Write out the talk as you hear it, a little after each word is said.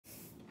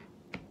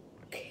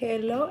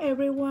Hello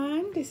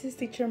everyone, this is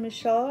teacher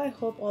Michelle. I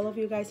hope all of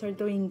you guys are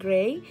doing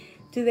great.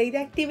 Today the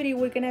activity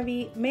we're gonna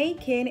be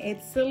making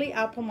is silly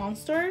apple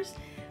monsters.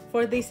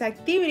 For this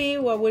activity,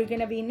 what we're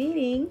gonna be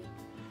needing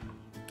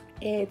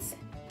is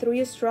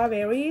 3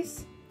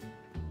 strawberries,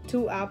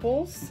 2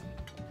 apples,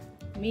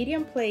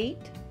 medium plate.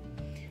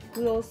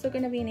 We're also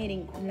gonna be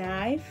needing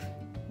knife,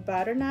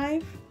 butter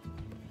knife.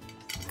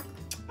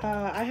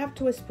 I have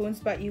 2 spoons,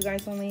 but you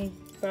guys only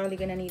probably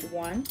gonna need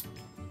 1.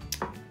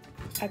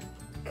 A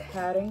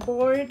cutting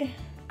board.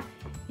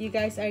 You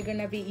guys are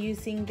gonna be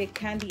using the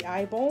candy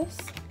eyeballs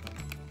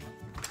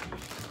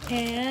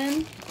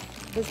and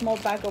the small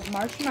bag of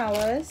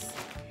marshmallows.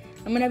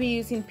 I'm gonna be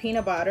using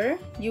peanut butter.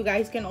 You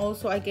guys can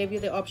also, I gave you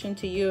the option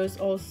to use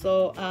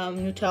also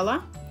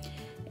Nutella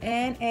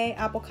and a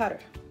apple cutter.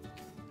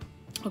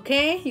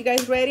 Okay, you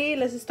guys ready?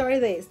 Let's start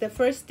this. The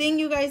first thing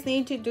you guys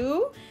need to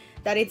do,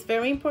 that it's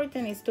very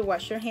important, is to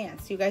wash your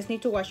hands. You guys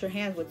need to wash your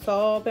hands with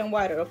soap and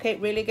water, okay?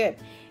 Really good.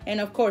 And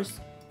of course,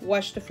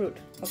 wash the fruit,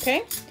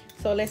 okay?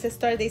 So let's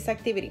start this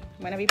activity.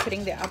 I'm gonna be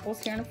putting the apples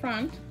here in the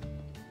front.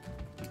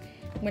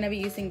 I'm gonna be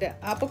using the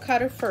apple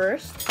cutter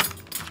first.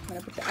 I'm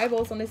gonna put the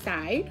eyeballs on the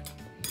side.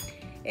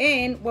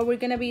 And what we're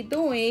gonna be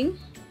doing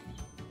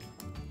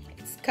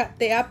is cut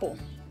the apple,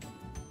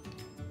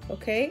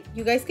 okay?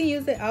 You guys can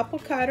use the apple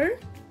cutter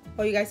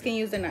or you guys can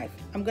use the knife.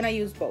 I'm gonna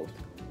use both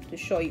to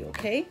show you,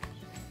 okay?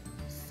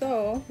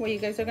 So what you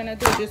guys are gonna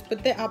do is just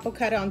put the apple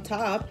cutter on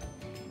top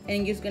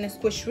and you're just gonna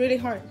squish really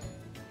hard.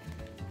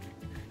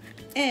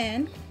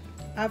 And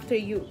after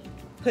you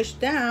push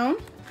down,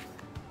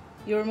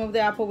 you remove the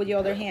apple with your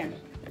other hand.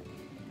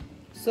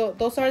 So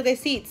those are the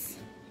seeds,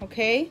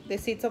 okay? The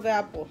seeds of the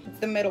apple. It's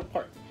the middle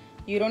part.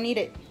 You don't need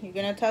it. You're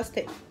gonna toast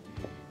it,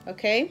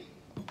 okay?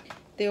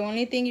 The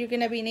only thing you're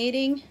gonna be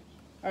needing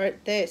are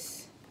the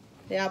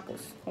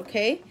apples,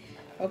 okay?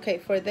 Okay,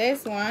 for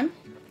this one,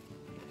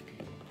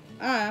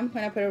 I'm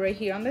gonna put it right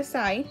here on the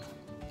side.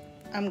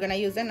 I'm gonna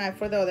use a knife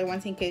for the other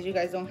ones in case you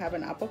guys don't have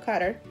an apple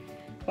cutter.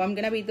 What I'm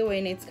gonna be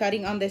doing is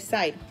cutting on this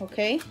side,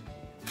 okay?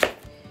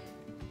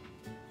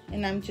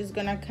 And I'm just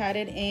gonna cut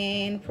it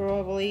in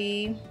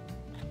probably,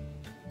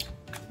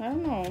 I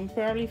don't know,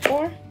 probably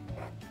 4.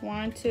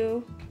 1,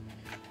 2,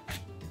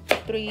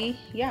 3,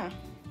 yeah,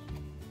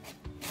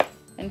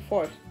 and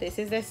 4. This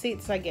is the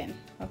seeds again,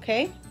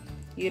 okay?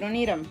 You don't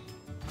need them.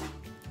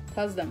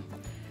 Toss them.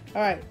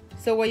 All right.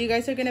 So what you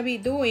guys are gonna be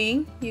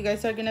doing, you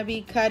guys are gonna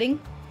be cutting.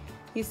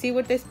 You see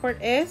what this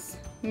part is?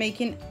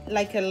 Making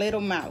like a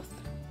little mouth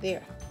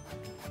there,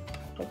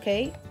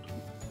 okay?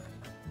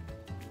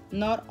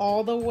 Not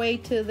all the way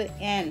to the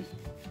end.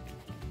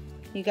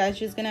 You guys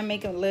just gonna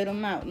make a little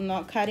mouth,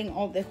 not cutting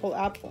all the whole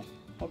apple,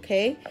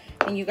 okay?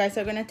 And you guys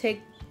are gonna take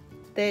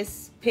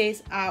this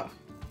piece out.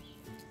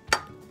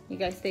 You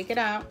guys take it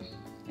out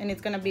and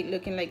it's gonna be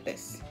looking like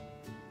this,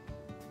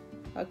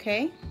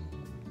 okay?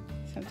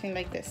 Something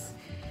like this.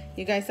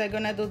 You guys are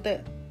gonna do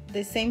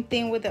the same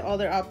thing with the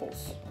other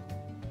apples,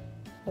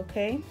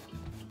 okay?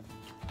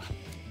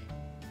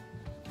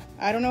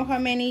 I don't know how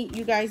many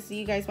you guys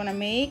want to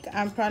make.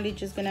 I'm probably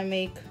just gonna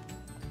make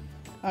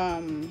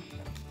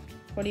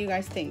what do you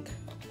guys think?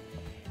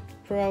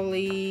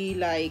 Probably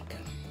like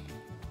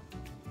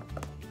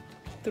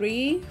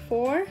 3,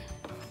 4.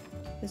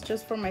 It's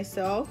just for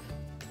myself.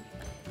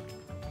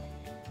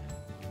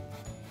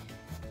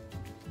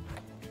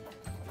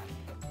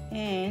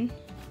 And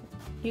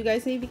you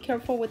guys need to be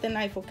careful with the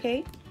knife,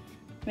 okay?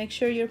 Make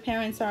sure your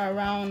parents are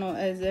around or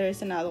as there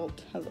is an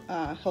adult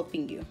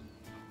helping you,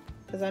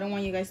 because I don't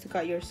want you guys to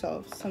cut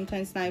yourselves.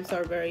 Sometimes knives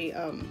are very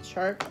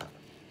sharp.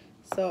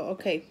 So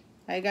okay,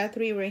 I got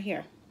 3 right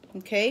here,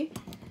 okay?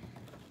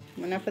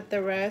 I'm gonna put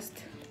the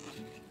rest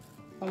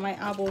of my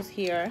apples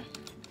here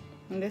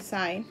on this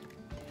side.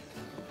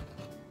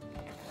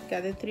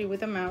 Got the 3 with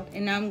the mouth,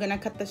 and now I'm gonna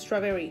cut the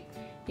strawberry.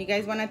 You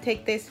guys wanna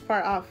take this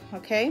part off,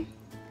 okay?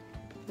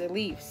 The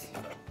leaves.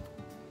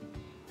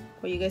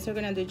 What you guys are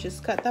gonna do,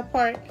 just cut that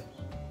part,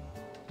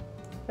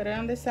 put it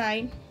on the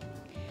side,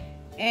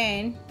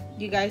 and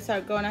you guys are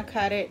gonna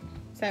cut it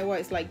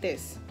sidewise like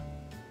this.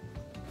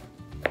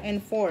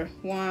 And 4.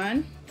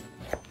 1,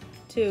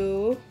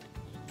 2,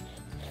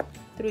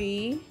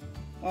 3,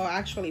 or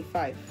actually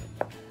 5.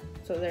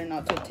 So they're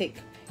not too thick,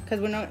 because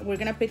we're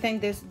gonna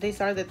pretend these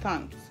are the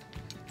tongues.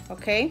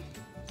 Okay?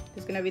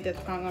 It's gonna be the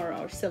tongue or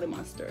our silly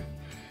monster.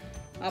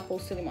 Apple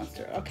silly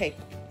monster. Okay,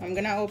 I'm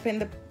gonna open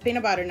the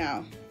peanut butter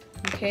now.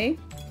 Okay,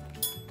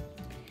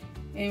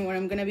 and what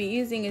I'm gonna be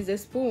using is a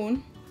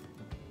spoon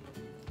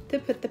to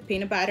put the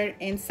peanut butter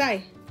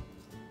inside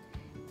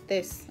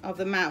this of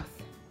the mouth,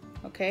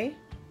 okay?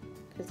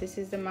 Because this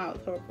is the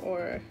mouth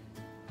or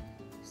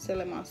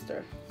silly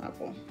monster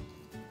apple.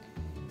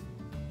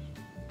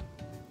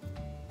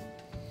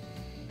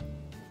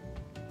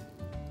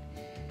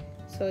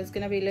 So it's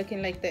gonna be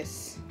looking like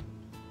this,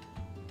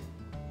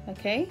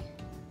 okay?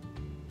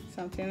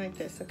 Something like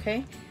this,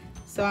 okay?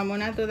 So I'm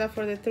gonna do that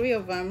for the 3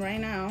 of them right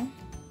now.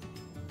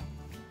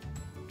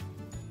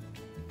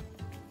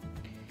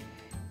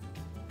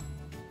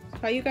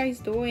 How you guys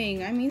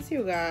doing? I miss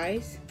you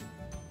guys.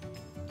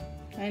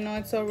 I know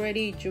it's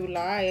already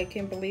July. I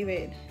can't believe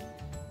it.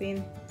 It's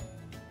been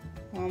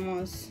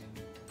almost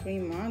 3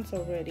 months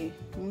already.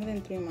 More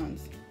than 3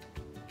 months.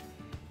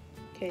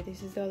 Okay,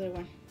 this is the other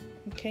one.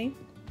 Okay,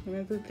 I'm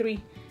gonna do 3.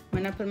 I'm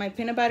gonna put my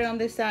peanut butter on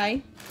this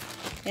side,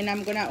 and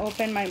I'm gonna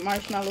open my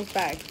marshmallows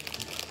bag.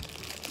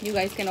 You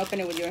guys can open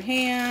it with your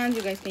hands.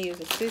 You guys can use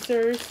the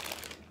scissors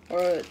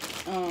or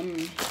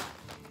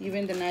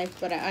even the knife,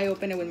 but I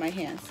open it with my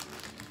hands.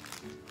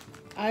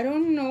 I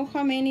don't know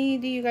how many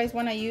do you guys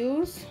want to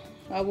use.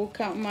 I will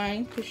count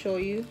mine to show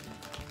you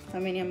how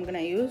many I'm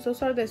gonna use.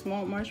 Those are the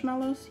small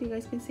marshmallows. You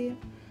guys can see it.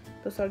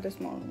 Those are the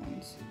small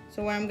ones.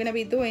 So what I'm gonna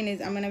be doing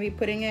is I'm gonna be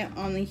putting it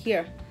on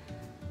here,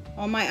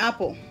 on my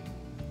apple.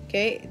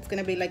 Okay, it's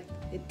gonna be like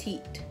the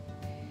teat.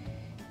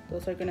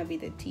 Those are gonna be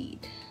the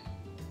teat.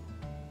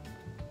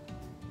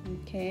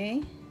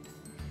 Okay,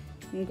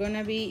 I'm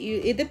gonna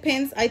be, it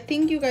depends. I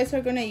think you guys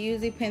are gonna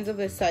use, depends of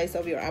the size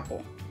of your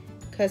apple,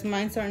 because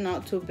mine are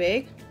not too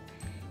big.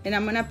 And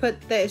I'm gonna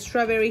put the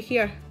strawberry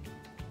here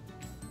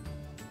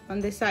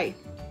on the side.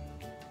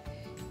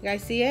 You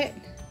guys see it?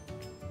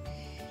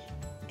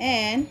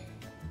 And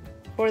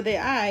for the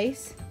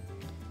eyes,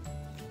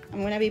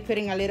 I'm gonna be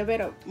putting a little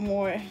bit of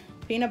more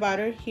peanut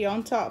butter here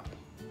on top.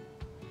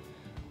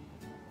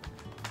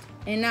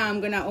 And now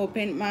I'm gonna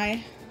open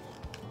my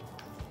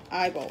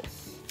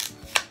eyeballs.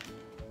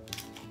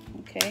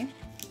 Okay,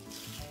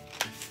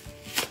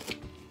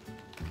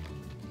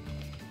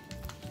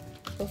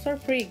 those are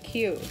pretty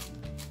cute.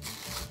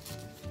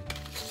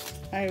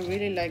 I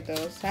really like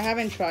those. I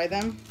haven't tried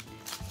them,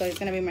 so it's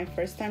gonna be my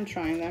first time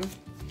trying them,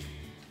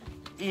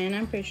 and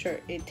I'm pretty sure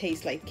it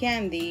tastes like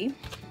candy.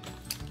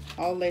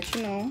 I'll let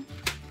you know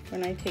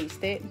when I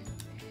taste it.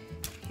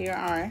 Here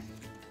are, I'm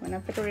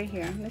gonna put it right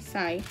here on the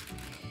side,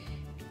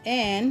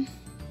 and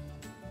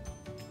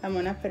I'm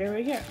gonna put it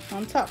right here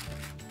on top.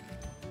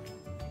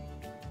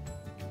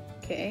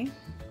 Okay,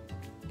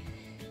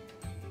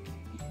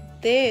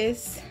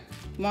 this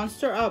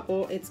monster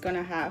apple, it's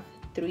gonna have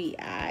 3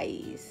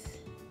 eyes.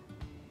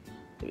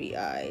 3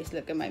 eyes.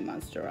 Look at my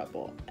monster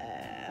apple.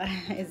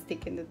 It's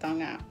sticking the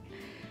tongue out.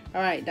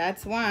 All right,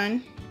 that's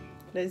one.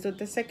 Let's do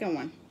the second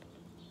one.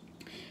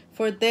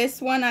 For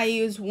this one, I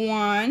use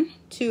 1,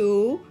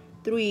 2,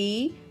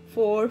 3,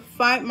 4,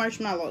 5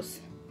 marshmallows.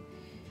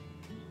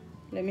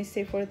 Let me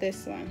see for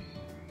this one.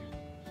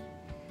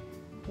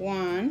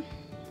 1,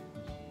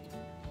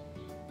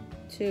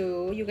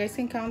 2, you guys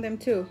can count them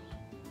too.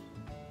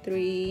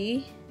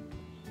 3,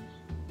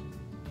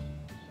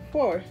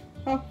 4.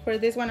 Oh, for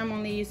this one, I'm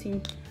only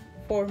using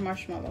 4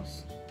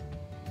 marshmallows.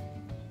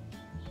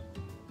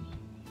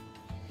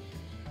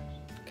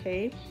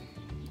 Okay,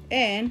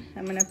 and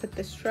I'm gonna put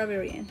the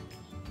strawberry in.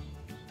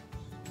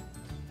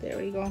 There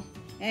we go.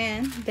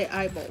 And the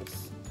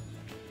eyeballs.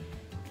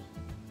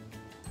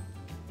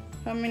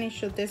 How many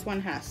should this one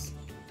has?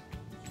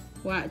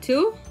 1,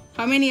 2.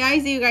 How many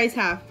eyes do you guys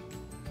have?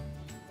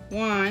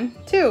 1,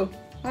 2.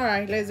 All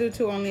right, let's do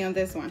 2 only on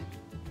this one.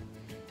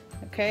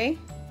 Okay.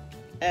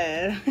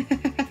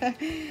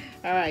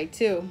 All right,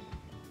 2.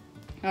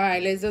 All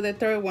right, let's do the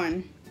third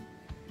one.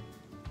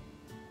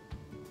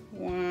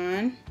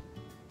 1,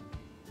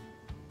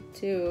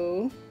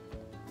 2,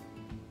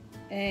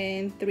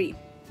 and 3.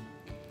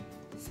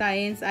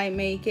 Since I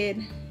make it,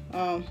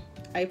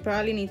 I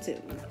probably need to,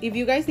 if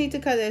you guys need to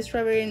cut the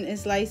strawberry in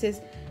slices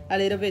a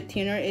little bit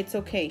thinner, it's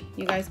okay.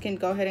 You guys can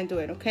go ahead and do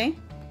it, okay?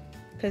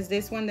 Because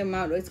this one, the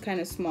mouth is kind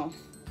of small.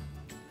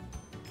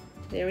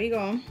 There we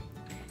go.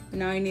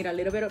 Now I need a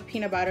little bit of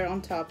peanut butter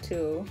on top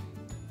too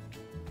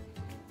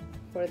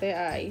for the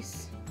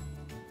eyes.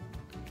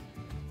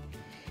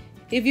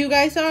 If you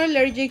guys are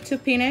allergic to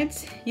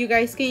peanuts, you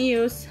guys can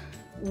use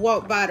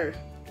white butter.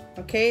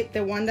 Okay,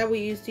 the one that we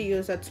used to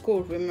use at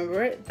school,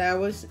 remember?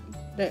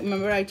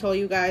 Remember I told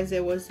you guys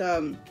it was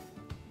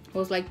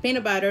like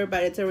peanut butter,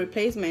 but it's a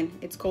replacement.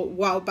 It's called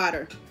white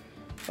butter.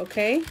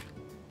 Okay,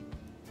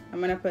 I'm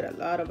gonna put a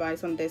lot of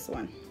ice on this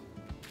one.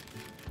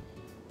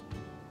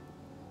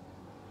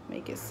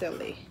 Make it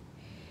silly.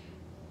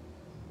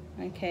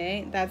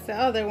 Okay, that's the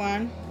other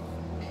one.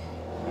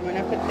 I'm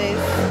gonna put this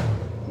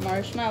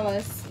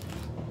marshmallows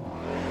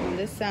on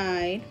the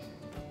side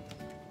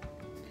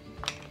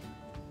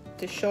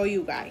to show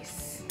you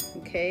guys.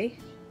 Okay,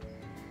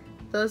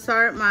 those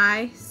are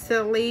my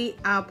silly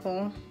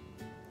apple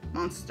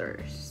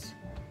monsters.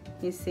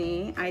 You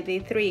see, I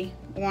did 3.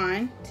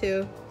 1,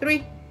 2,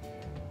 3.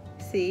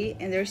 See,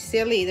 and they're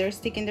silly. They're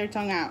sticking their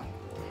tongue out.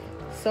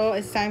 So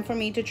it's time for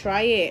me to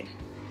try it.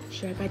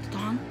 Should I bite the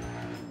tongue?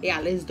 Yeah,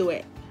 let's do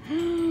it.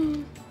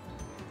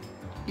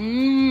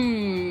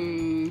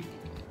 Mmm.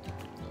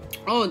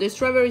 Oh, the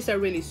strawberries are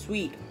really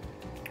sweet.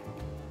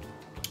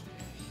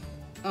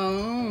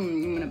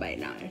 I'm gonna bite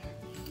now.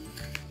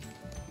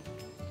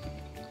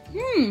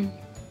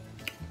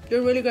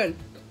 They're really good.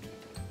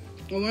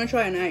 I'm gonna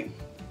try an egg.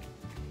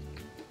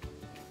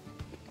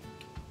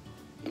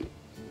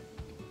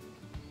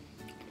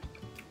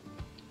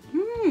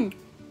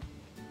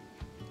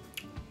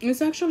 It's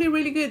actually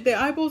really good. The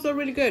eyeballs are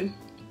really good.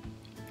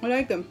 I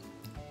like them.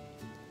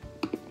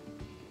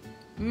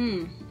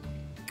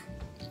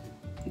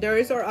 There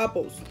is our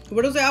apples.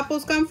 Where does the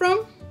apples come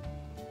from?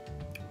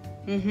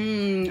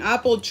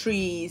 Apple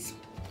trees.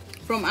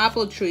 From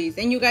apple trees.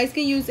 And you guys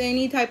can use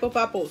any type of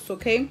apples,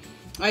 okay?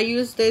 I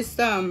use this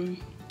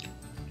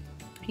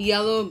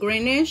yellow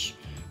greenish,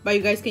 but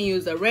you guys can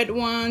use the red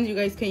ones. You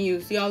guys can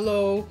use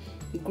yellow,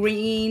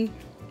 green,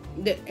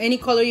 any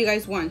color you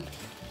guys want,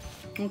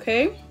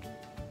 okay?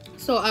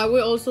 So I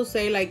will also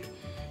say, like,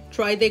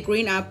 try the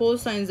green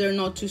apples since they're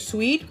not too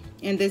sweet,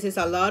 and this is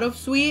a lot of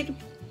sweet.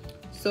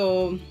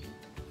 So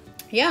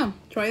yeah,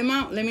 try them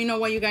out. Let me know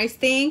what you guys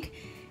think,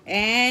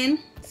 and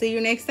see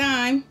you next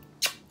time.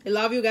 I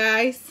love you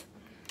guys.